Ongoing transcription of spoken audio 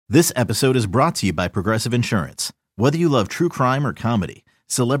This episode is brought to you by Progressive Insurance. Whether you love true crime or comedy,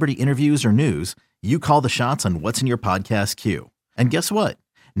 celebrity interviews or news, you call the shots on what's in your podcast queue. And guess what?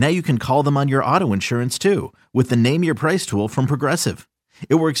 Now you can call them on your auto insurance too with the Name Your Price tool from Progressive.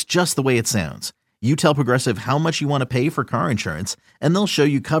 It works just the way it sounds. You tell Progressive how much you want to pay for car insurance, and they'll show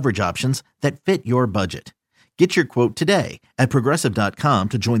you coverage options that fit your budget. Get your quote today at Progressive.com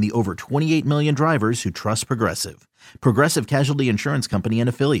to join the over 28 million drivers who trust Progressive. Progressive Casualty Insurance Company and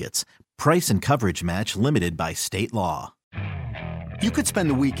Affiliates. Price and coverage match limited by state law. You could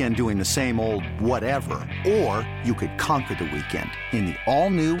spend the weekend doing the same old whatever, or you could conquer the weekend in the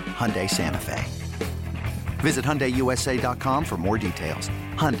all-new Hyundai Santa Fe. Visit HyundaiUSA.com for more details.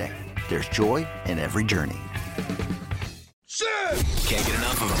 Hyundai, there's joy in every journey. Can't get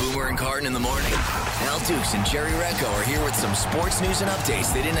enough of Boomer and Carton in the morning? Al Dukes and Jerry Recco are here with some sports news and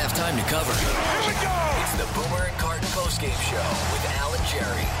updates they didn't have time to cover. Here we go! It's the Boomer and Carton postgame show with Al and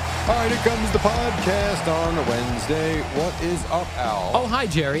Jerry. All right, here comes the podcast on a Wednesday. What is up, Al? Oh, hi,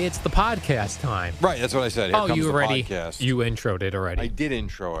 Jerry. It's the podcast time. Right, that's what I said. Here comes you the already, podcast. You introed it already. I did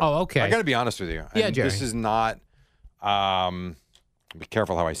intro it. Oh, okay. I got to be honest with you. Yeah, and Jerry. This is not. Be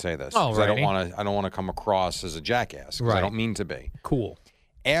careful how I say this. Oh, 'cause right. I don't want to come across as a jackass. 'Cause Right. I don't mean to be. Cool.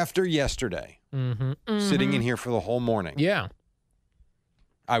 After yesterday, sitting in here for the whole morning, Yeah,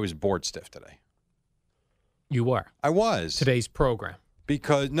 I was bored stiff today. you were. I was. Today's program.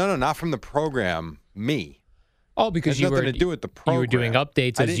 Because, no, not from the program, me. Oh, because It you had were nothing to do with the you were doing program.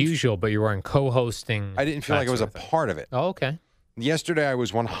 updates I as didn't- usual, but you weren't co-hosting. I didn't feel that like I was a sort of thing. part of it. Oh, okay. Yesterday, I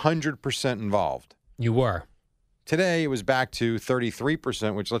was 100% involved. You were. Today, it was back to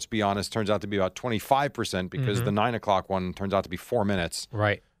 33%, which, let's be honest, turns out to be about 25% because the 9 o'clock one turns out to be 4 minutes,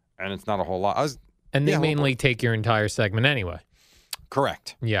 Right. and it's not a whole lot. And they Yeah, well, mainly take your entire segment anyway.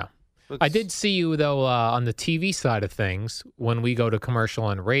 Correct. Yeah. I Let's- did see you, though, on the TV side of things. When we go to commercial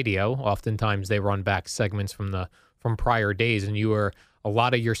on radio, oftentimes they run back segments from prior days, and a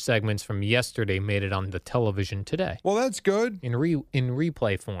lot of your segments from yesterday made it on the television today Well, that's good. in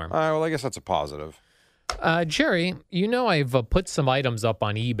replay form. All right, well, I guess that's a positive. Jerry, I've put some items up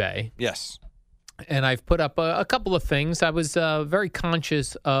on eBay, Yes. and I've put up a couple of things. I was very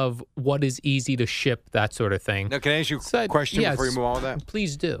conscious of what is easy to ship, that sort of thing. Now, can I ask you a So, question yes, before you move on with that?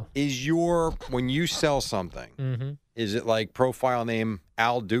 Please do. When you sell something, Mm-hmm. is it like profile name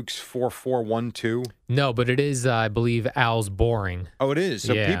Al Dukes 4412? No, but it is, I believe, Al's Boring. Oh, it is.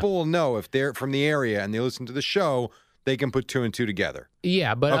 So Yeah. people will know if they're from the area and they listen to the show, they can put two and two together.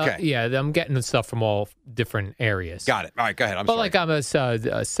 Yeah, but Okay. I'm getting the stuff from all different areas. Got it. All right, go ahead. I'm But sorry. like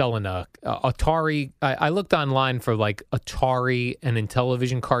I'm selling a Atari. I looked online for like Atari and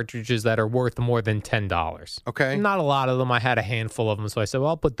Intellivision cartridges that are worth more than $10. Okay. Not a lot of them. I had a handful of them, so I said, well,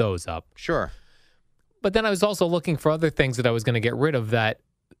 I'll put those up. Sure. But then I was also looking for other things that I was going to get rid of that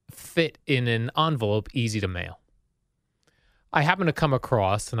fit in an envelope easy to mail. I happened to come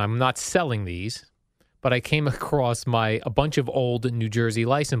across, and I'm not selling these, but I came across a bunch of old New Jersey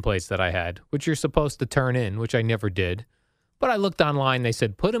license plates that I had, which you're supposed to turn in, which I never did. But I looked online. They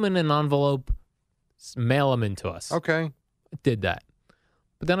said, put them in an envelope, mail them into us. Okay. I did that.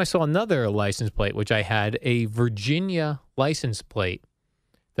 But then I saw another license plate, which I had a Virginia license plate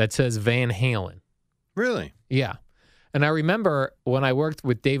that says Van Halen. Really? Yeah. And I remember when I worked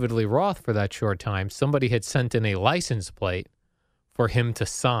with David Lee Roth for that short time, somebody had sent in a license plate for him to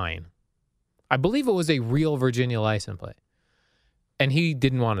sign. I believe it was a real Virginia license plate. And he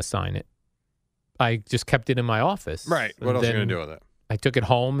didn't want to sign it. I just kept it in my office. Right. What And else are you going then to do with it? I took it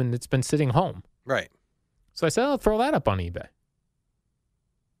home, and it's been sitting home. Right. So I said, I'll throw that up on eBay.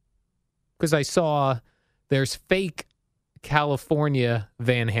 Because I saw there's fake California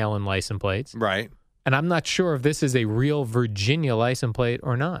Van Halen license plates. Right. And I'm not sure if this is a real Virginia license plate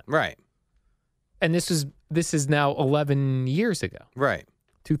or not. Right. And this is now 11 years ago, Right.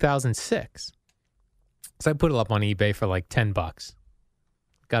 2006. So I put it up on eBay for like $10.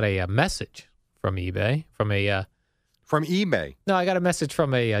 Got a message from eBay from eBay. No, I got a message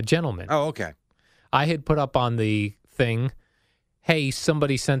from a gentleman. Oh, okay. I had put up on the thing, hey,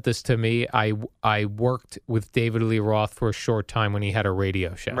 somebody sent this to me. I worked with David Lee Roth for a short time when he had a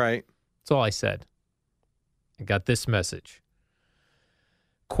radio show. Right. That's all I said. I got this message.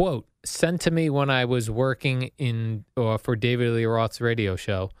 Quote, sent to me when I was working for David Lee Roth's radio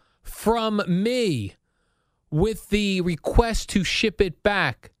show from me with the request to ship it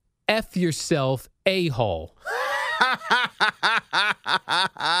back. F yourself, a-hole.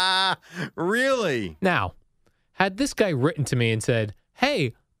 Really? Now, had this guy written to me and said,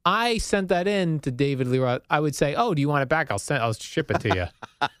 hey, I sent that in to David Lee Roth, I would say, oh, do you want it back? I'll ship it to you.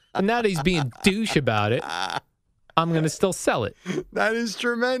 But now that he's being douche about it, I'm going to still sell it. That is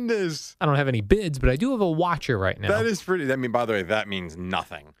tremendous. I don't have any bids, but I do have a watcher right now. That is pretty. I mean, by the way, that means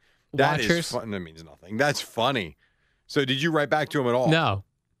nothing. That Watchers? is fun. That means nothing. That's funny. So did you write back to him at all? No,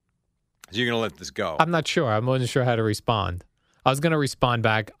 So you're going to let this go? I'm not sure. I wasn't sure how to respond. I was going to respond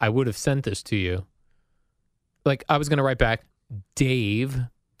back. I would have sent this to you. Like, I was going to write back, Dave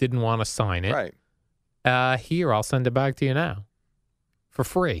didn't want to sign it. Right. Here, I'll send it back to you now for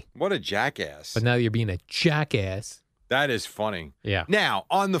free. What a jackass. But now you're being a jackass. That is funny. Yeah. Now,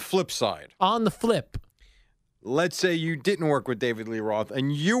 on the flip side, On the flip, let's say you didn't work with David Lee Roth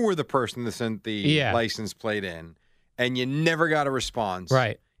and you were the person that sent the license plate in and you never got a response.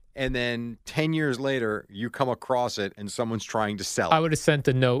 right. And then 10 years later, you come across it and someone's trying to sell it. I would have sent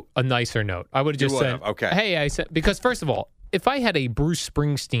a note, a nicer note. I would have just said, okay. Hey, I said, because first of all, if I had a Bruce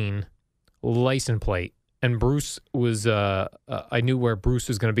Springsteen license plate and Bruce was, I knew where Bruce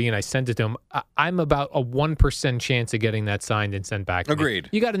was going to be and I sent it to him, I'm about a 1% chance of getting that signed and sent back to me. Agreed.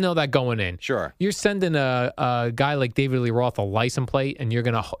 You got to know that going in. Sure. You're sending a guy like David Lee Roth a license plate and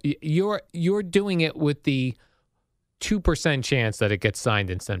you're doing it with the 2% chance that it gets signed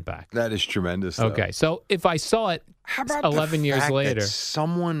and sent back. That is tremendous. Though. Okay. So if I saw it How about 11 the years fact later, that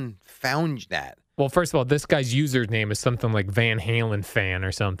someone found that? well, first of all, this guy's username is something like Van Halen fan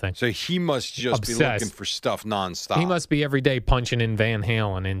or something. So he must just be Obsessed. looking for stuff nonstop. He must be every day punching in Van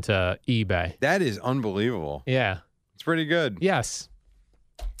Halen into eBay. That is unbelievable. Yeah. It's pretty good. Yes.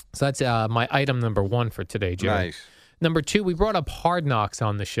 So that's my item number 1 for today, Jerry. Nice. Number 2, we brought up Hard Knocks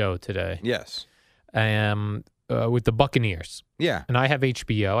on the show today. Yes. With the Buccaneers. Yeah. And I have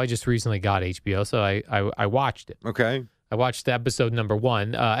HBO. I just recently got HBO, so I watched it. Okay. I watched episode number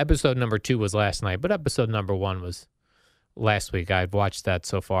 1. Episode number 2 was last night, but episode number 1 was last week. I've watched that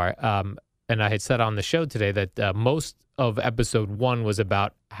so far. And I had said on the show today that most of episode 1 was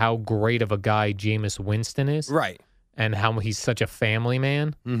about how great of a guy Jameis Winston is. Right. And how he's such a family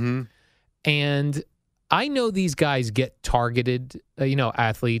man. Mm-hmm. And I know these guys get targeted,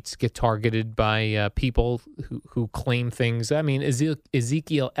 athletes get targeted by people who claim things. I mean,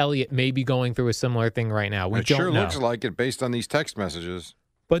 Ezekiel Elliott may be going through a similar thing right now. We It don't sure know. looks like it based on these text messages.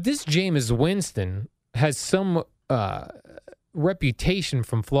 But this Jameis Winston has some reputation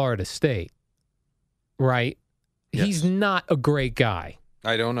from Florida State, right? Yes. He's not a great guy.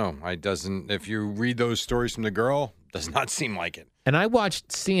 I don't know. If you read those stories from the girl, does not seem like it. And I watched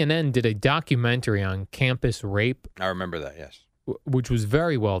CNN did a documentary on campus rape, I remember that, yes. which was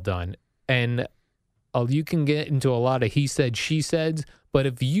very well done. And you can get into a lot of he said, she said, but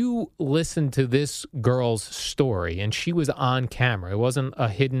if you listen to this girl's story, and she was on camera, it wasn't a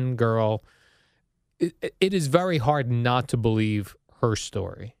hidden girl, it is very hard not to believe her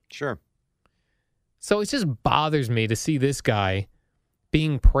story. Sure. So it just bothers me to see this guy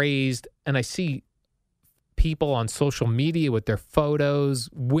being praised, and I see people on social media with their photos,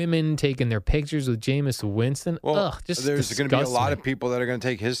 women taking their pictures with Jameis Winston. Well, just there's going to be a lot disgusts of me. people that are going to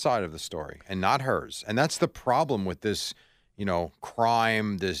take his side of the story and not hers. And that's the problem with this,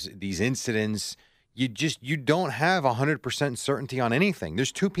 crime, these incidents. You don't have 100% certainty on anything.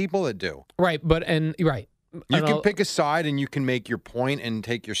 There's two people that do. Right, right. You can pick a side and you can make your point and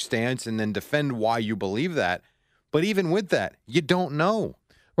take your stance and then defend why you believe that. But even with that, you don't know.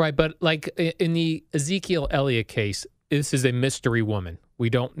 Right, but like in the Ezekiel Elliott case, this is a mystery woman. We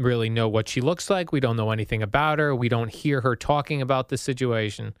don't really know what she looks like. We don't know anything about her. We don't hear her talking about the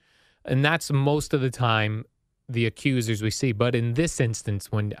situation. And that's most of the time the accusers we see. But in this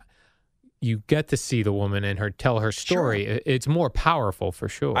instance, when you get to see the woman and tell her story, Sure. It's more powerful for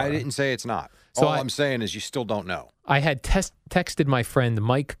sure. I didn't say it's not. So All I'm saying is you still don't know. I had texted my friend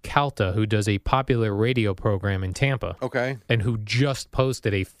Mike Calta, who does a popular radio program in Tampa. Okay. And who just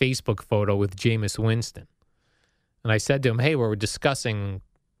posted a Facebook photo with Jameis Winston. And I said to him, hey, we're discussing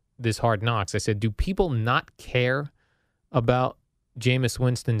this Hard Knocks. I said, do people not care about Jameis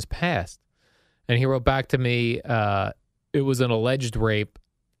Winston's past? And he wrote back to me, it was an alleged rape,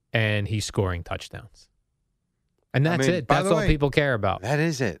 and he's scoring touchdowns. And that's it. by That's the all way, people care about. That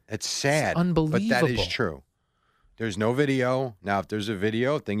is it. It's sad. It's unbelievable. But that is true. There's no video. Now, if there's a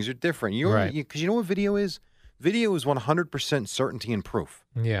video, things are different. Right. Because you know what video is? Video is 100% certainty and proof.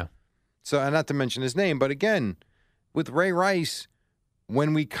 Yeah. So, and not to mention his name, but again, with Ray Rice,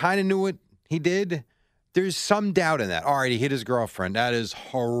 when we kind of knew what he did, there's some doubt in that. All right, he hit his girlfriend. That is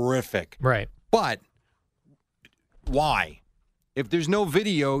horrific. Right. But why? If there's no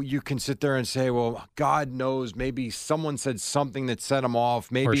video, you can sit there and say, well, God knows, maybe someone said something that set him off.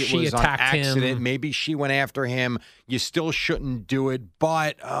 Maybe Or it she was on attacked accident. him. Maybe she went after him. You still shouldn't do it.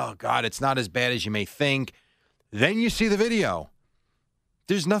 But, oh, God, it's not as bad as you may think. Then you see the video.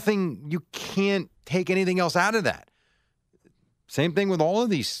 There's nothing, you can't take anything else out of that. Same thing with all of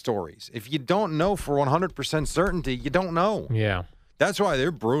these stories. If you don't know for 100% certainty, you don't know. Yeah. That's why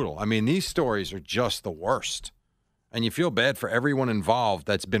they're brutal. I mean, these stories are just the worst. And you feel bad for everyone involved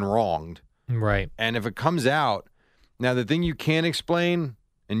that's been wronged. Right. And if it comes out, now the thing you can't explain,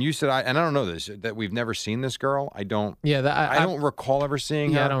 and you said, and I don't know this, that we've never seen this girl. I don't. Yeah, I don't recall ever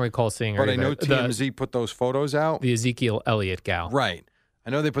seeing her. Yeah, I don't recall seeing her. But either. I know TMZ put those photos out. The Ezekiel Elliott gal. Right. I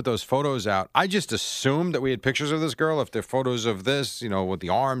know they put those photos out. I just assumed that we had pictures of this girl. If they're photos of this, with the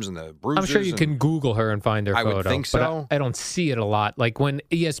arms and the bruises. I'm sure you can Google her and find her photo. I would think so. But I don't see it a lot. Like when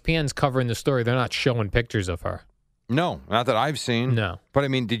ESPN's covering the story, they're not showing pictures of her. No, not that I've seen. No. But I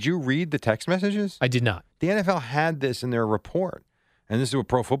mean, did you read the text messages? I did not. The NFL had this in their report. And this is what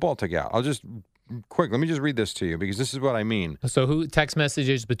Pro Football took out. Let me just read this to you because this is what I mean. So who text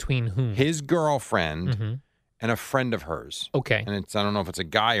messages between whom? His girlfriend and a friend of hers. Okay. And I don't know if it's a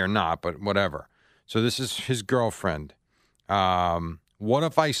guy or not, but whatever. So this is his girlfriend. What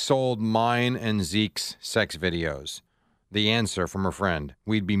if I sold mine and Zeke's sex videos? The answer from her friend,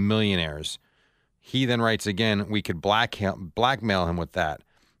 we'd be millionaires. He then writes again, we could blackmail him with that.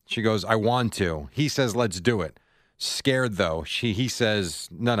 She goes, I want to. He says, let's do it. Scared, though. He says,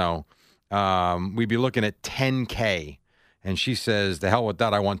 no. We'd be looking at $10K. And she says, the hell with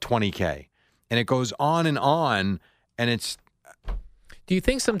that. I want $20K. And it goes on, and it's. Do you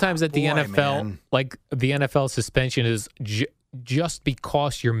think sometimes that the NFL, like the NFL suspension is just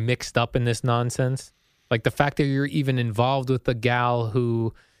because you're mixed up in this nonsense? Like the fact that you're even involved with the gal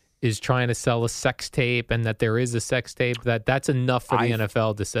who is trying to sell a sex tape and that there is a sex tape, that's enough for the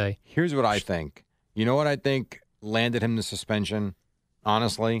NFL to say. Here's what I think. You know what I think landed him the suspension,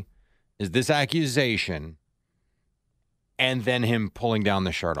 honestly, is this accusation and then him pulling down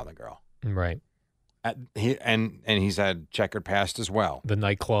the shirt on the girl. Right. And he's had checkered past as well. The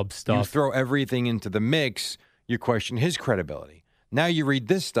nightclub stuff. You throw everything into the mix, you question his credibility. Now you read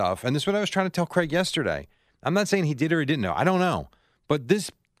this stuff, and this is what I was trying to tell Craig yesterday. I'm not saying he did or he didn't know. I don't know. But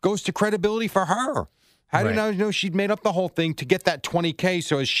this goes to credibility for her. How do you know she'd made up the whole thing to get that $20K?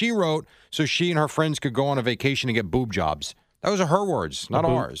 So as she wrote, so she and her friends could go on a vacation and get boob jobs. Those are her words, not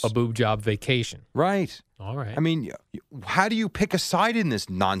ours. A boob job vacation. Right. All right. I mean, how do you pick a side in this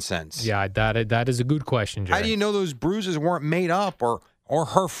nonsense? Yeah, that is a good question, Jerry. How do you know those bruises weren't made up or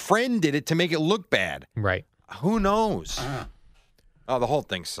her friend did it to make it look bad? Right. Who knows? Oh, the whole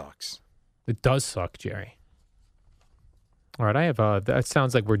thing sucks. It does suck, Jerry. All right, I have that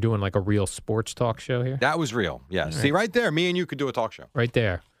sounds like we're doing like a real sports talk show here. That was real. Yeah. All See, right there, me and you could do a talk show. Right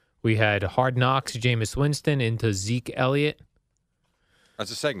there. We had Hard Knocks, Jameis Winston into Zeke Elliott.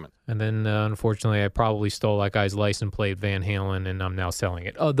 That's a segment. And then, unfortunately, I probably stole that guy's license plate, Van Halen, and I'm now selling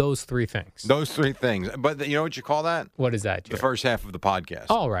it. Oh, those three things. Those three things. But you know what you call that? What is that, Jerry? The first half of the podcast.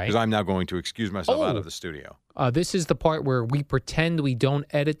 All right. Because I'm now going to excuse myself out of the studio. This is the part where we pretend we don't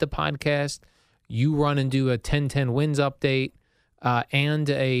edit the podcast. You run and do a 10-10 wins update and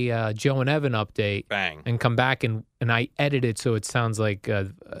a Joe and Evan update. Bang. And come back, and I edit it so it sounds like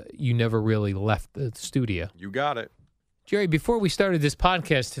you never really left the studio. You got it. Jerry, before we started this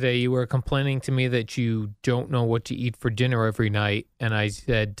podcast today, you were complaining to me that you don't know what to eat for dinner every night. And I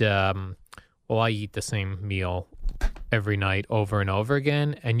said, well, I eat the same meal every night over and over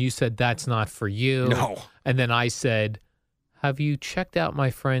again. And you said, that's not for you. No. And then I said, have you checked out my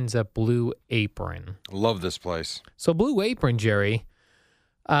friends at Blue Apron? Love this place. So Blue Apron, Jerry,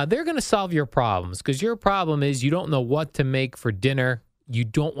 they're going to solve your problems because your problem is you don't know what to make for dinner. You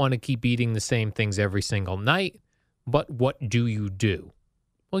don't want to keep eating the same things every single night. But what do you do?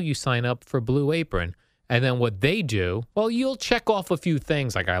 Well, you sign up for Blue Apron. And then what they do, well, you'll check off a few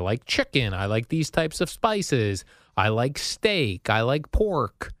things like I like chicken. I like these types of spices. I like steak. I like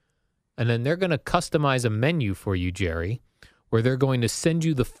pork. And then they're going to customize a menu for you, Jerry, where they're going to send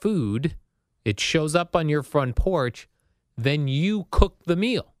you the food. It shows up on your front porch. Then you cook the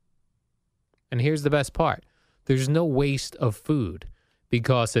meal. And here's the best part. There's no waste of food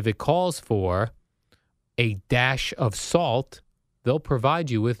because if it calls for a dash of salt, they'll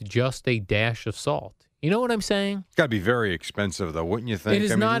provide you with just a dash of salt. You know what I'm saying? It's got to be very expensive, though, wouldn't you think? It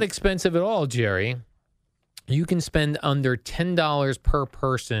is not expensive at all, Jerry. You can spend under $10 per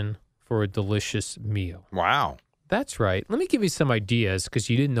person for a delicious meal. Wow. That's right. Let me give you some ideas because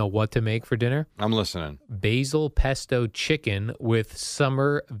you didn't know what to make for dinner. I'm listening. Basil pesto chicken with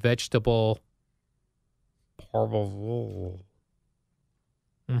summer vegetable parboiled.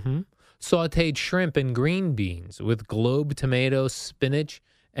 Sauteed shrimp and green beans with globe tomato, spinach,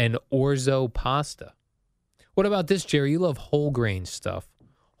 and orzo pasta. What about this, Jerry? You love whole grain stuff.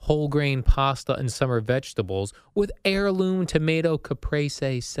 Whole grain pasta and summer vegetables with heirloom tomato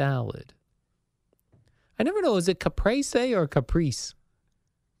caprese salad. I never know. Is it caprese or caprice?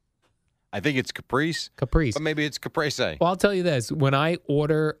 I think it's Caprice, Caprice. but maybe it's Caprese. Well, I'll tell you this. When I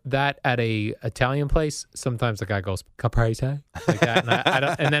order that at a Italian place, sometimes the guy goes, caprese, like that. And, I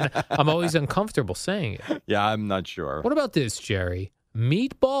don't, and then I'm always uncomfortable saying it. Yeah, I'm not sure. What about this, Jerry?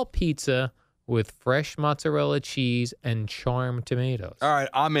 Meatball pizza with fresh mozzarella cheese and charmed tomatoes. All right,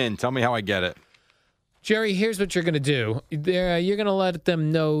 I'm in. Tell me how I get it. Jerry, here's what you're going to do. You're going to let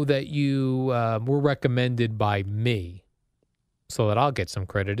them know that you were recommended by me so that I'll get some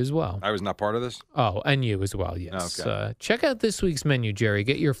credit as well. I was not part of this? Oh, and you as well, yes. Okay. Check out this week's menu, Jerry.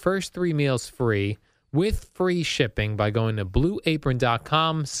 Get your first 3 meals free with free shipping by going to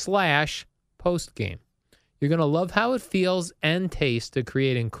blueapron.com/postgame. You're going to love how it feels and tastes to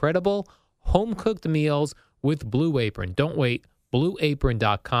create incredible home-cooked meals with Blue Apron. Don't wait.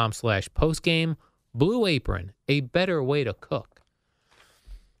 blueapron.com/postgame. Blue Apron, a better way to cook.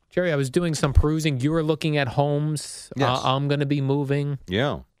 Jerry, I was doing some perusing. You were looking at homes. Yes. I'm going to be moving.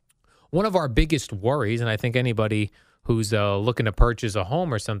 Yeah. One of our biggest worries, and I think anybody who's looking to purchase a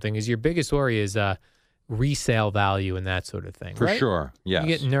home or something, is your biggest worry is resale value and that sort of thing. For right? sure. Yes. You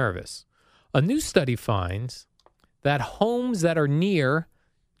get nervous. A new study finds that homes that are near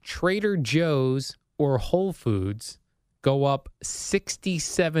Trader Joe's or Whole Foods go up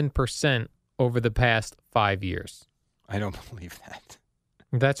 67% over the past 5 years. I don't believe that.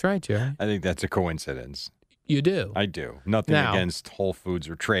 That's right, Jerry. I think that's a coincidence. You do. I do. Nothing Now- against Whole Foods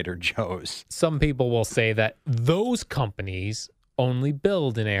or Trader Joe's. Some people will say that those companies only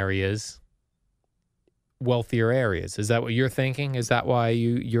build in areas, wealthier areas. Is that what you're thinking? Is that why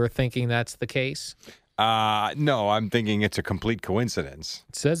you're thinking that's the case? No, I'm thinking it's a complete coincidence.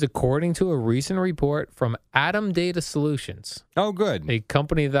 It says, according to a recent report from Atom Data Solutions, Oh, good. a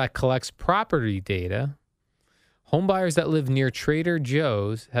company that collects property data, home buyers that live near Trader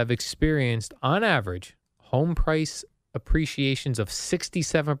Joe's have experienced, on average, home price appreciations of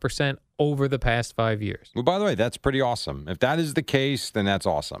 67% over the past 5 years. Well, by the way, that's pretty awesome. If that is the case, then that's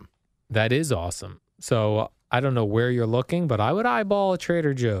awesome. That is awesome. So I don't know where you're looking, but I would eyeball a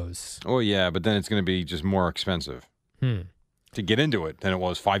Trader Joe's. Oh, yeah, but then it's going to be just more expensive to get into it than it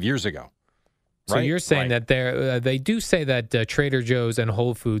was 5 years ago. So Right? you're saying Right. that they do say that Trader Joe's and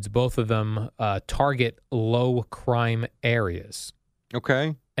Whole Foods, both of them target low crime areas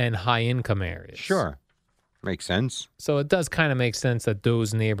Okay, and high income areas. sure. Makes sense. So it does kind of make sense that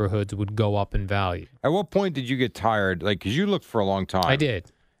those neighborhoods would go up in value. At what point did you get tired? Like, because you looked for a long time. I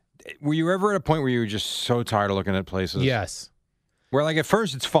did. Were you ever at a point where you were just so tired of looking at places? Yes. Where, like, at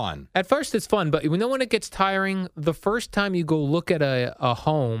first it's fun. At first it's fun, but when it gets tiring, the first time you go look at a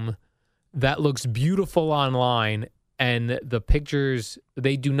home that looks beautiful online and the pictures,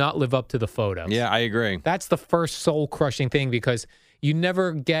 they do not live up to the photos. Yeah, I agree. That's the first soul-crushing thing because you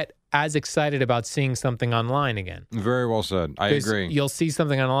never get as excited about seeing something online again. Very well said. I 'Cause agree. You'll see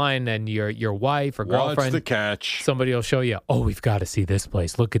something online and your wife or What's girlfriend, the catch? somebody will show you, oh, we've got to see this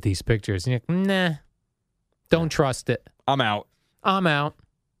place. Look at these pictures. And you're like, nah, don't trust it. I'm out. I'm out.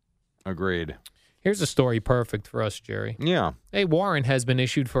 Agreed. Here's a story perfect for us, Jerry. Yeah. A warrant has been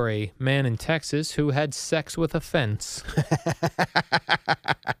issued for a man in Texas who had sex with a fence.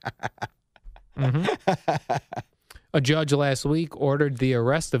 A judge last week ordered the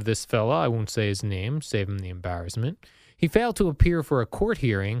arrest of this fella. I won't say his name, save him the embarrassment. He failed to appear for a court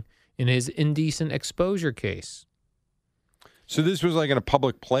hearing in his indecent exposure case. So this was like in a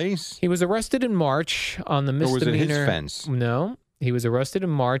public place? He was arrested in March on the Or was misdemeanor. it his fence? No. He was arrested in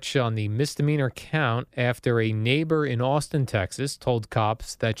March on the misdemeanor count after a neighbor in Austin, Texas, told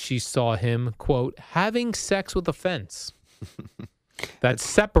cops that she saw him, quote, having sex with a fence that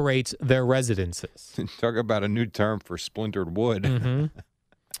separates their residences. Talk about a new term for splintered wood.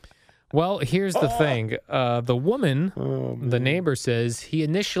 Well, here's the thing. The woman, Oh, the neighbor, says he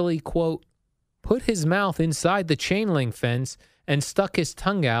initially, quote, put his mouth inside the chain link fence and stuck his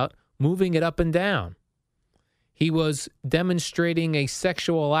tongue out, moving it up and down. He was demonstrating a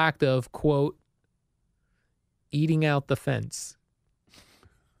sexual act of, quote, eating out the fence.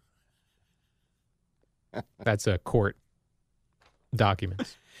 That's a court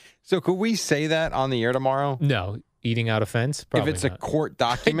document. So could we say that on the air tomorrow? No, eating out a fence? Probably if it's a not. court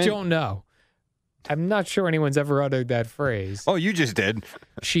I document? don't know. I'm not sure anyone's ever uttered that phrase. Oh, you just did.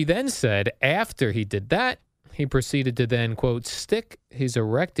 She then said after he did that, he proceeded to then, quote, stick his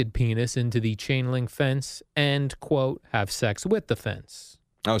erected penis into the chain link fence and, quote, have sex with the fence.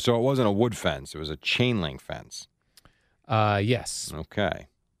 Oh, so it wasn't a wood fence. It was a chain link fence. Yes. Okay.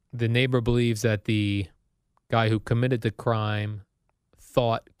 The neighbor believes that the guy who committed the crime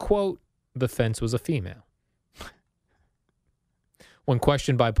thought, quote, the fence was a female. When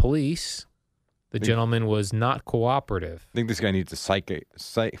questioned by police, The gentleman was not cooperative. I think this guy needs a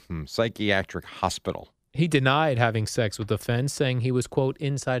psychiatric hospital. He denied having sex with the fence, saying he was, quote,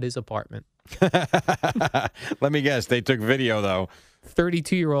 inside his apartment. Let me guess. They took video, though.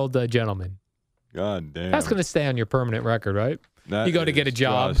 32-year-old gentleman. God damn. That's going to stay on your permanent record, right? That you go to get a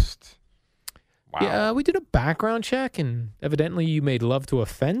job. Wow. Yeah, we did a background check, and evidently you made love to a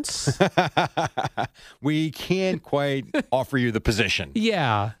fence. We can't quite offer you the position.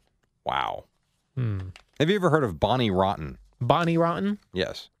 Yeah. Wow. Have you ever heard of Bonnie Rotten? Bonnie Rotten?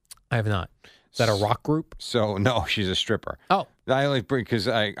 Yes. I have not. Is that a rock group? So no, she's a stripper. Oh. I only because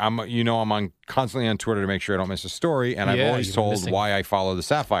I'm on constantly on Twitter to make sure I don't miss a story, and I've always told why I follow the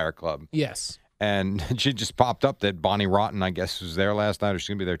Sapphire Club. Yes. And she just popped up that Bonnie Rotten, I guess, was there last night, or she's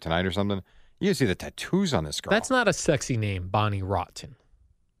gonna be there tonight or something. You can see the tattoos on this girl. That's not a sexy name, Bonnie Rotten.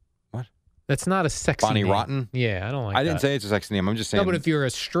 What? That's not a sexy Bonnie name. Rotten? Yeah, I don't like that. I didn't say it's a sexy name. I'm just saying. No, but if you're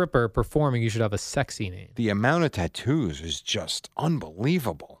a stripper performing, you should have a sexy name. The amount of tattoos is just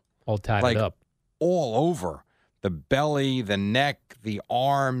unbelievable. All tatted up. All over. The belly, the neck, the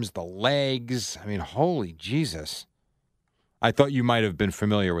arms, the legs. I mean, holy Jesus. I thought you might have been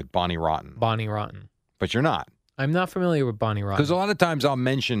familiar with Bonnie Rotten. Bonnie Rotten. But you're not. I'm not familiar with Bonnie Rotten. Because a lot of times I'll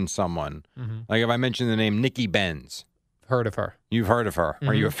mention someone. Like if I mention the name Nikki Benz. Heard of her. You've heard of her.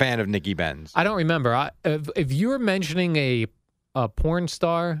 Are you a fan of Nikki Benz? I don't remember. If you're mentioning a porn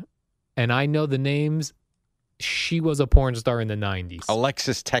star and I know the names, she was a porn star in the 90s.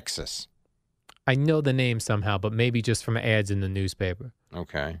 Alexis Texas. I know the name somehow, but maybe just from ads in the newspaper.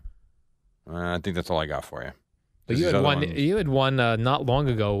 Okay. I think that's all I got for you. But you had one not long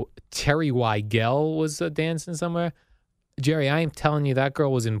ago. Terry Weigel was doncing somewhere. Jerry, I am telling you, that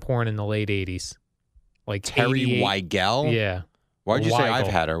girl was in porn in the late 80s. Like Terry 88. Weigel? Yeah. Why'd you say I've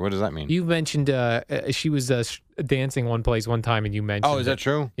Weigel. had her? What does that mean? You mentioned she was dancing one place one time, and you mentioned Oh, is that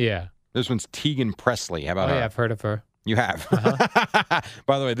true? Yeah. This one's Tegan Presley. How about her? Yeah, I've heard of her. You have.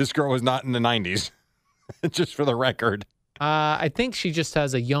 By the way, this girl was not in the 90s, just for the record. I think she just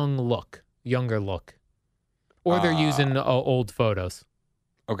has a younger look. Or they're using old photos.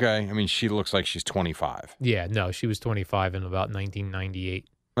 Okay. I mean, she looks like she's 25. Yeah, no, she was 25 in about 1998.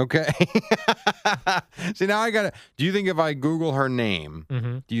 Okay. See, now do you think if I Google her name,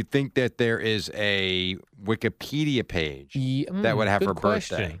 do you think that there is a Wikipedia page that would have her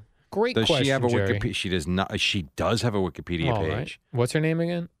question. birthday? Great does question, she have a Jerry. Wikipedia? She does not. She does have a Wikipedia All page. right. What's her name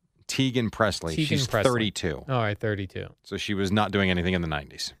again? Tegan Presley. Tegan She's Presley. 32. All right, 32. So she was not doing anything in the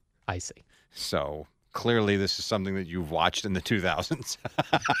 90s. I see. So clearly this is something that you've watched in the 2000s.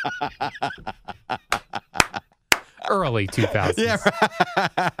 Early 2000s.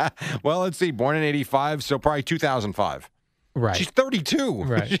 Yeah. Well, let's see. Born in 85, so probably 2005. Right. She's 32.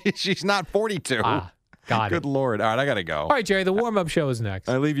 Right. She's not 42. Ah, got Good it. Lord. All right, I got to go. All right, Jerry, the warm-up show is next.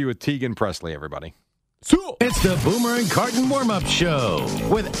 I leave you with Tegan Presley, everybody. It's the Boomer and Carton warm-up show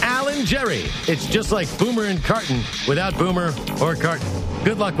with Al and Jerry. It's just like Boomer and Carton without Boomer or Carton.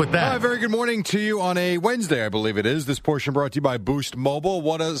 Good luck with that. All right, very good morning to you on a Wednesday, I believe it is. This portion brought to you by Boost Mobile.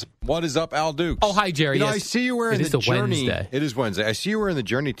 What is up, Al Dukes? Oh, hi, Jerry. You know, Yes. I see you wearing It is the a Journey. Wednesday. It is Wednesday. I see you wearing the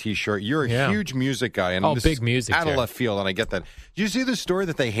Journey T-shirt. You're a huge music guy. And Oh, this big is music, out of Jerry. left field, and I get that. Do you see the story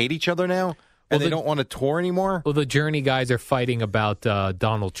that they hate each other now? Well, And they don't want to tour anymore? Well, the Journey guys are fighting about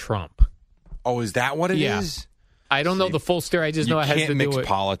Donald Trump. Oh, is that what it is? Yeah. I don't know the full story. I just know it has to can't do mix with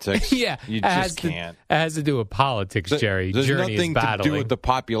politics. Yeah, You it has just can't. It has to do with politics, Jerry. There's Journey nothing is to battling. do with the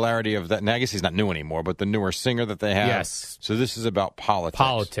popularity of that. And I guess he's not new anymore, but the newer singer that they have. Yes. So this is about politics.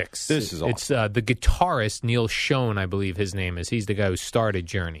 Politics. This is awesome. It's the guitarist Neil Schon, I believe his name is. He's the guy who started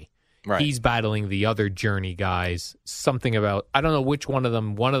Journey. Right. He's battling the other Journey guys. Something about I don't know which one of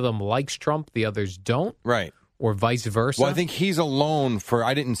them. One of them likes Trump, the others don't, Right. or vice versa. Well, I think he's alone for.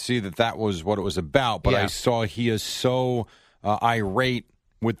 I didn't see that was what it was about, but Yeah. I saw he is so irate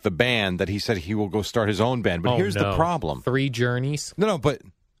with the band that he said he will go start his own band. But Oh, here's the no. problem. 3 Journeys. No, but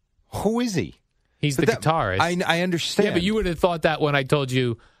who is he? He's But the that- guitarist. I understand. Yeah, but you would have thought that when I told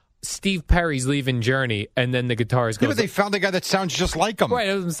you Steve Perry's leaving Journey, and then the guitarist Yeah, goes. but they found a guy that sounds just like him. Right,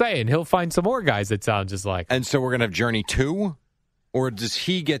 that's what I'm saying. He'll find some more guys that sound just like him. And so we're gonna have Journey 2, or does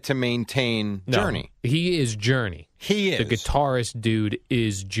he get to maintain No, Journey? He is Journey. He is. The guitarist dude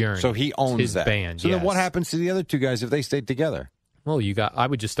is Journey. So he It's owns his that band. So then, yes. what happens to the other two guys if they stayed together? Well, I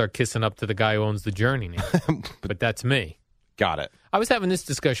would just start kissing up to the guy who owns the Journey name. But that's me. Got it. I was having this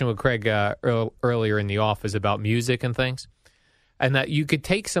discussion with Craig earlier in the office about music and things, and that you could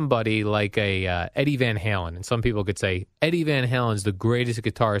take somebody like a Eddie Van Halen, and some people could say Eddie Van Halen's the greatest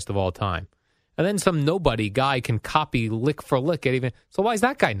guitarist of all time, and then some nobody guy can copy lick for lick Eddie Van. So why is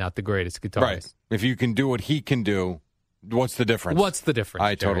that guy not the greatest guitarist? Right. If you can do what he can do, What's the difference?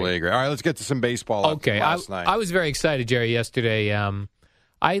 I totally agree. All right, let's get to some baseball. Okay, last night. I was very excited, Jerry, yesterday.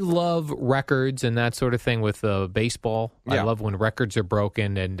 I love records and that sort of thing with baseball. Yeah. I love when records are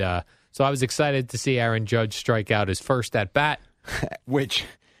broken, and so I was excited to see Aaron Judge strike out his first at bat. Which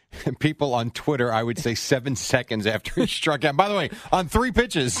people on Twitter, I would say 7 seconds after he struck out. By the way, on 3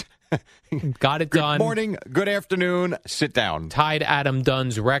 pitches. Got it done. Good morning, good afternoon, sit down. Tied Adam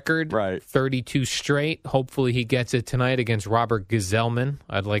Dunn's record, right? 32 straight. Hopefully he gets it tonight against Robert Gazelman.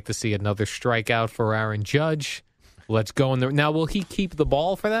 I'd like to see another strikeout for Aaron Judge. Let's go in there. Now, will he keep the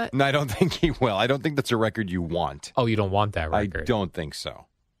ball for that? No, I don't think he will. I don't think that's a record you want. Oh, you don't want that record? I don't think so.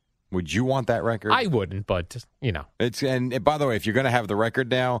 Would you want that record? I wouldn't, but, you know. And by the way, if you're going to have the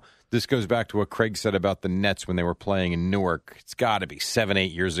record now, this goes back to what Craig said about the Nets when they were playing in Newark. It's got to be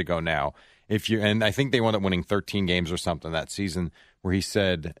 7-8 years ago now. And I think they wound up winning 13 games or something that season, where he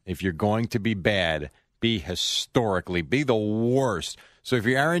said, if you're going to be bad, be the worst. So if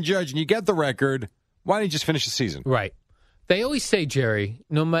you're Aaron Judge and you get the record, why don't you just finish the season? Right. They always say, Jerry,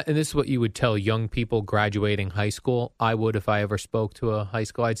 and this is what you would tell young people graduating high school. I would if I ever spoke to a high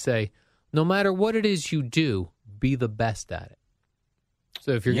school. I'd say, no matter what it is you do, be the best at it.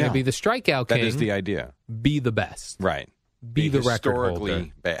 So if you're going to be the strikeout king, that is the idea. Be the best. Right. Be the record holder.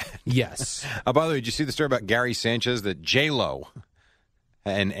 Historically bad. Yes. By the way, did you see the story about Gary Sanchez that J-Lo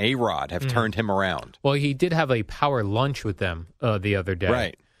and A-Rod have turned him around? Well, he did have a power lunch with them the other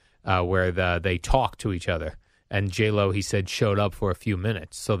day. Right. Where they talked to each other. And J-Lo, he said, showed up for a few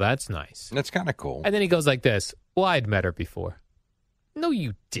minutes. So that's nice. That's kind of cool. And then he goes like this. Well, I'd met her before. No,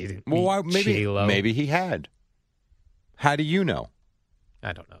 you didn't. Well, J-Lo. Maybe he had. How do you know?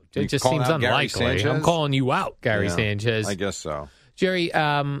 I don't know. It just seems unlikely. I'm calling you out, Gary Sanchez. I guess so. Jerry,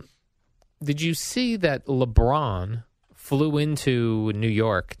 did you see that LeBron flew into New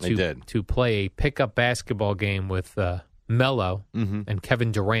York to play a pickup basketball game with Melo and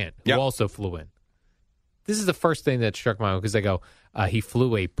Kevin Durant, who also flew in? This is the first thing that struck my mind because they go, he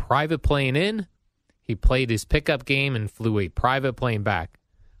flew a private plane in, he played his pickup game, and flew a private plane back.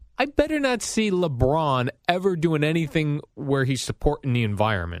 I better not see LeBron ever doing anything where he's supporting the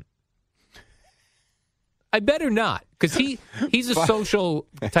environment. I better not, because he's a social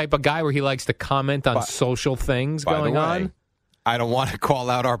type of guy where he likes to comment on social things going on. I don't want to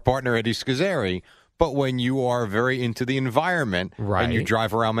call out our partner, Eddie Scazzeri, but when you are very into the environment and you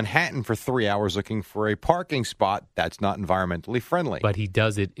drive around Manhattan for 3 hours looking for a parking spot, that's not environmentally friendly. But he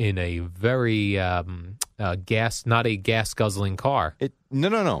does it in a very not a gas-guzzling car.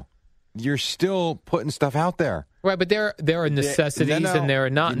 No. You're still putting stuff out there. Right, but there are necessities and there are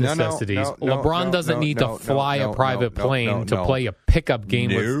not necessities. LeBron doesn't need to fly a private plane to play a pickup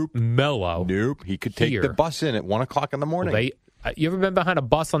game with Melo. Nope. He could take the bus in at 1 o'clock in the morning. You ever been behind a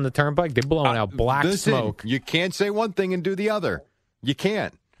bus on the turnpike? They're blowing out black smoke. You can't say one thing and do the other. You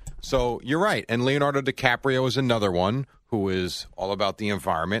can't. So you're right. And Leonardo DiCaprio is another one who is all about the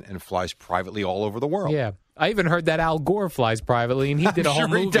environment and flies privately all over the world. Yeah. I even heard that Al Gore flies privately, and he did a whole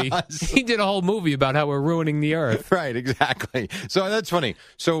movie. He did a whole movie about how we're ruining the earth. Right, exactly. So that's funny.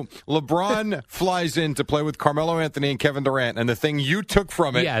 So LeBron flies in to play with Carmelo Anthony and Kevin Durant, and the thing you took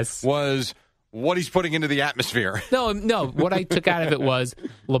from it was what he's putting into the atmosphere. No. What I took out of it was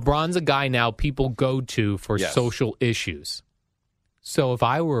LeBron's a guy now people go to for social issues. So if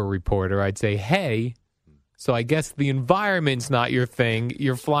I were a reporter, I'd say, hey, so I guess the environment's not your thing.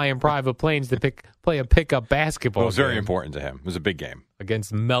 You're flying private planes to play a pickup basketball game. It was very important to him. It was a big game.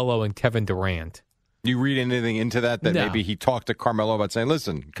 Against Melo and Kevin Durant. You read anything into that maybe he talked to Carmelo about saying,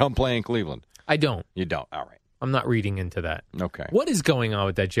 listen, come play in Cleveland? I don't. You don't? All right. I'm not reading into that. Okay. What is going on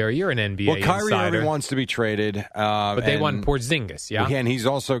with that, Jerry? You're an NBA insider. Well, Kyrie Irving wants to be traded. But they want Porzingis, yeah? And he's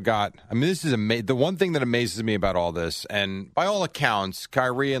also got, this is the one thing that amazes me about all this, and by all accounts,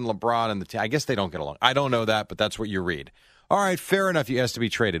 Kyrie and LeBron and the team, I guess they don't get along. I don't know that, but that's what you read. All right, fair enough, he has to be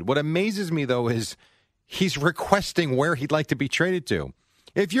traded. What amazes me, though, is he's requesting where he'd like to be traded to.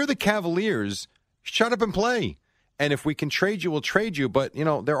 If you're the Cavaliers, shut up and play. And if we can trade you, we'll trade you. But,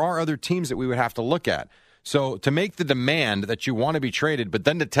 there are other teams that we would have to look at. So to make the demand that you want to be traded, but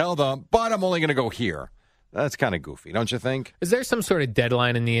then to tell them, but I'm only going to go here, that's kind of goofy, don't you think? Is there some sort of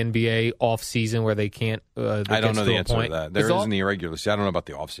deadline in the NBA off-season where they can't I don't know the answer to that. There is in the irregular season. I don't know about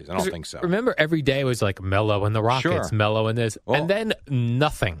the off-season. I don't think so. Remember, every day it was like Melo and the Rockets, Melo and this, and then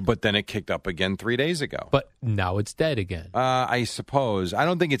nothing. But then it kicked up again 3 days ago. But now it's dead again. I suppose. I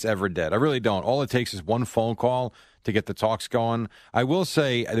don't think it's ever dead. I really don't. All it takes is one phone call to get the talks going. I will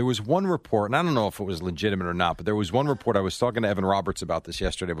say there was one report, and I don't know if it was legitimate or not, but there was one report. I was talking to Evan Roberts about this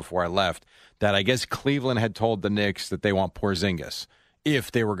yesterday before I left, that I guess Cleveland had told the Knicks that they want Porzingis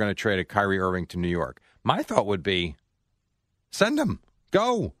if they were going to trade a Kyrie Irving to New York. My thought would be, Send him.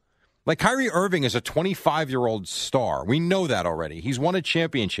 Go. Like Kyrie Irving is a 25-year-old star. We know that already. He's won a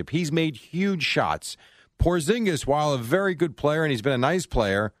championship. He's made huge shots. Porzingis, while a very good player and he's been a nice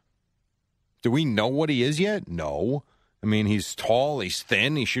player, do we know what he is yet? No. I mean, he's tall, he's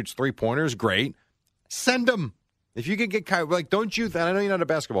thin, he shoots three-pointers, great. Send him. If you could get Kyrie, like, don't you, I know you're not a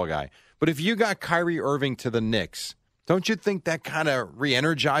basketball guy, but if you got Kyrie Irving to the Knicks, don't you think that kind of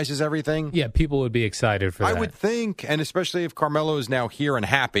re-energizes everything? Yeah, people would be excited for that. I would think, and especially if Carmelo is now here and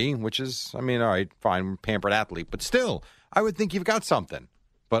happy, which is, I mean, all right, fine, pampered athlete, but still, I would think you've got something.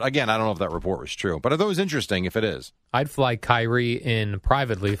 But again, I don't know if that report was true, but I thought it was interesting if it is. I'd fly Kyrie in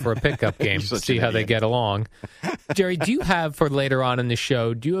privately for a pickup game to see how they get along. Jerry, do you have, for later on in the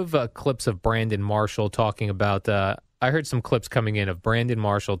show, do you have clips of Brandon Marshall talking about, I heard some clips coming in of Brandon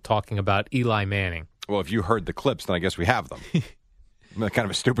Marshall talking about Eli Manning. Well, if you heard the clips, then I guess we have them. Kind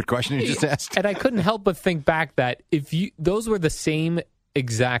of a stupid question you just asked. And I couldn't help but think back that those were the same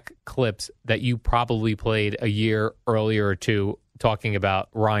exact clips that you probably played a year earlier or two talking about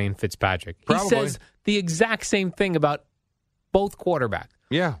Ryan Fitzpatrick. Probably. He says the exact same thing about both quarterbacks.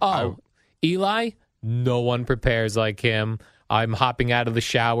 Yeah. Eli, no one prepares like him. I'm hopping out of the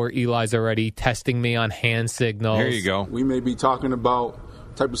shower. Eli's already testing me on hand signals. There you go. We may be talking about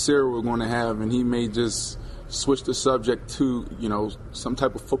type of cereal we're going to have, and he may just switch the subject to, some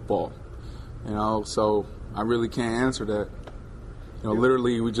type of football. So I really can't answer that.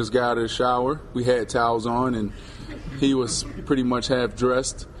 Literally, we just got out of the shower. We had towels on, and he was pretty much half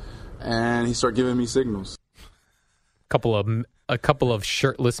dressed, and he started giving me signals. A couple of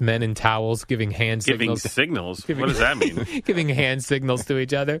shirtless men in towels giving hand signals. Giving signals? What does that mean? Giving hand signals to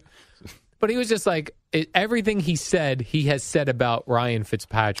each other. But he was just like, everything he has said about Ryan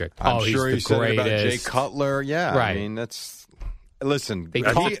Fitzpatrick. I'm sure he's he the said greatest. about Jay Cutler. Yeah, right. I mean, listen. They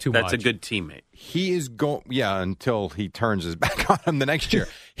talk too much. That's a good teammate. He is until he turns his back on him the next year.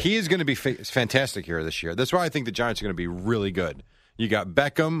 He is going to be fantastic here this year. That's why I think the Giants are going to be really good. You got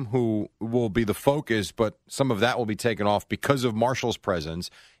Beckham, who will be the focus, but some of that will be taken off because of Marshall's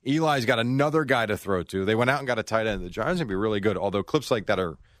presence. Eli's got another guy to throw to. They went out and got a tight end. The Giants are going to be really good, although clips like that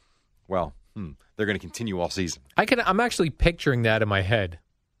are, they're going to continue all season. I'm actually picturing that in my head.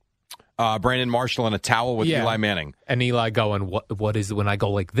 Brandon Marshall in a towel with Eli Manning. And Eli going, what is when I go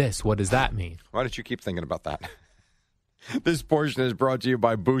like this? What does that mean? Why don't you keep thinking about that? This portion is brought to you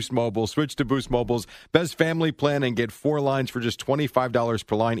by Boost Mobile. Switch to Boost Mobile's best family plan and get 4 lines for just $25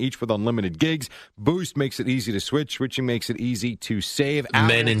 per line, each with unlimited gigs. Boost makes it easy to switch. Switching makes it easy to save.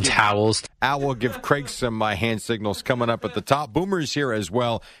 Men in towels. Al will give Craig some hand signals coming up at the top. Boomer is here as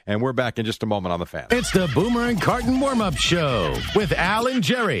well, and we're back in just a moment on the Fan. It's the Boomer and Carton warm-up show with Al and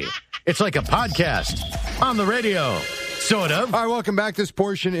Jerry. It's like a podcast on the radio. Sort of. All right, welcome back. This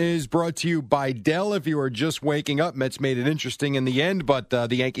portion is brought to you by Dell. If you are just waking up, Mets made it interesting in the end, but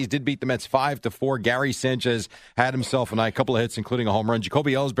the Yankees did beat the Mets 5-4. Gary Sanchez had himself a couple of hits, including a home run.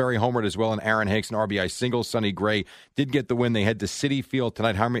 Jacoby Ellsbury homered as well, and Aaron Hicks, an RBI single. Sonny Gray did get the win. They head to Citi Field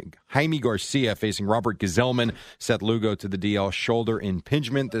tonight. Jaime Garcia facing Robert Gazelman. Seth Lugo to the DL shoulder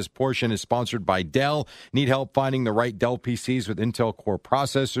impingement. This portion is sponsored by Dell. Need help finding the right Dell PCs with Intel Core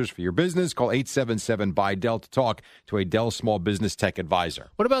processors for your business? Call 877-BUY-DELL to talk to a Dell Small Business Tech Advisor.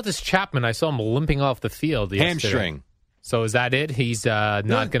 What about this Chapman? I saw him limping off the field yesterday. Hamstring. So is that it? He's not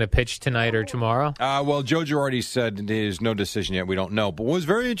going to pitch tonight or tomorrow? Well, Joe Girardi said there's no decision yet. We don't know. But what was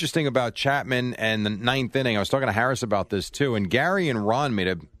very interesting about Chapman and the ninth inning, I was talking to Harris about this too, and Gary and Ron made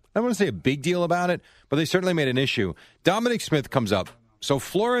I don't want to say a big deal about it, but they certainly made an issue. Dominic Smith comes up. So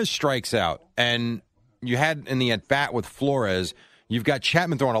Flores strikes out, and you had in the at-bat with Flores, you've got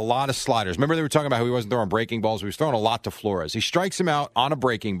Chapman throwing a lot of sliders. Remember they were talking about how he wasn't throwing breaking balls. He was throwing a lot to Flores. He strikes him out on a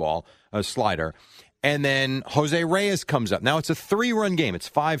breaking ball, a slider. And then Jose Reyes comes up. Now it's a 3-run game. It's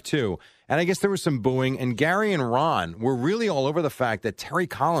 5-2. And I guess there was some booing. And Gary and Ron were really all over the fact that Terry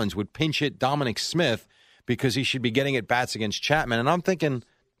Collins would pinch hit Dominic Smith because he should be getting at bats against Chapman. And I'm thinking,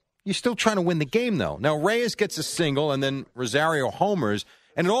 you're still trying to win the game, though. Now Reyes gets a single and then Rosario homers.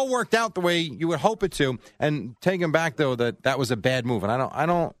 And it all worked out the way you would hope it to. And taking back, though, that was a bad move. And I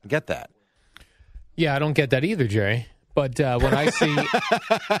don't get that. Yeah, I don't get that either, Jerry. But when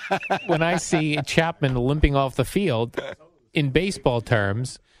I see Chapman limping off the field, in baseball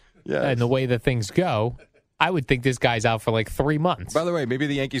terms, and the way that things go, I would think this guy's out for like 3 months. By the way, maybe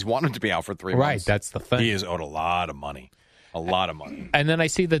the Yankees want him to be out for 3 months. Right, that's the thing. He is owed a lot of money. A lot of money. And then I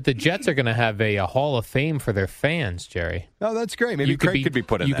see that the Jets are going to have a Hall of Fame for their fans, Jerry. Oh, that's great. Maybe Craig could be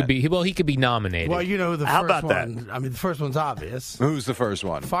put in that. He could be nominated. Well, the How first about one. I mean, the first one's obvious. Who's the first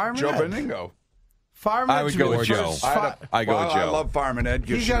one? Fireman Joe Ed. Benigno. Fireman I would go with Joe. I go with Joe. I love Fireman Ed.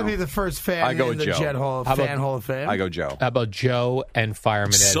 He's got to be the first fan I go in with the Joe. Jet Hall of Fame. I go Joe. How about Joe and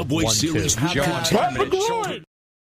Fireman Ed? Subway 1-2? Series Joe and recap.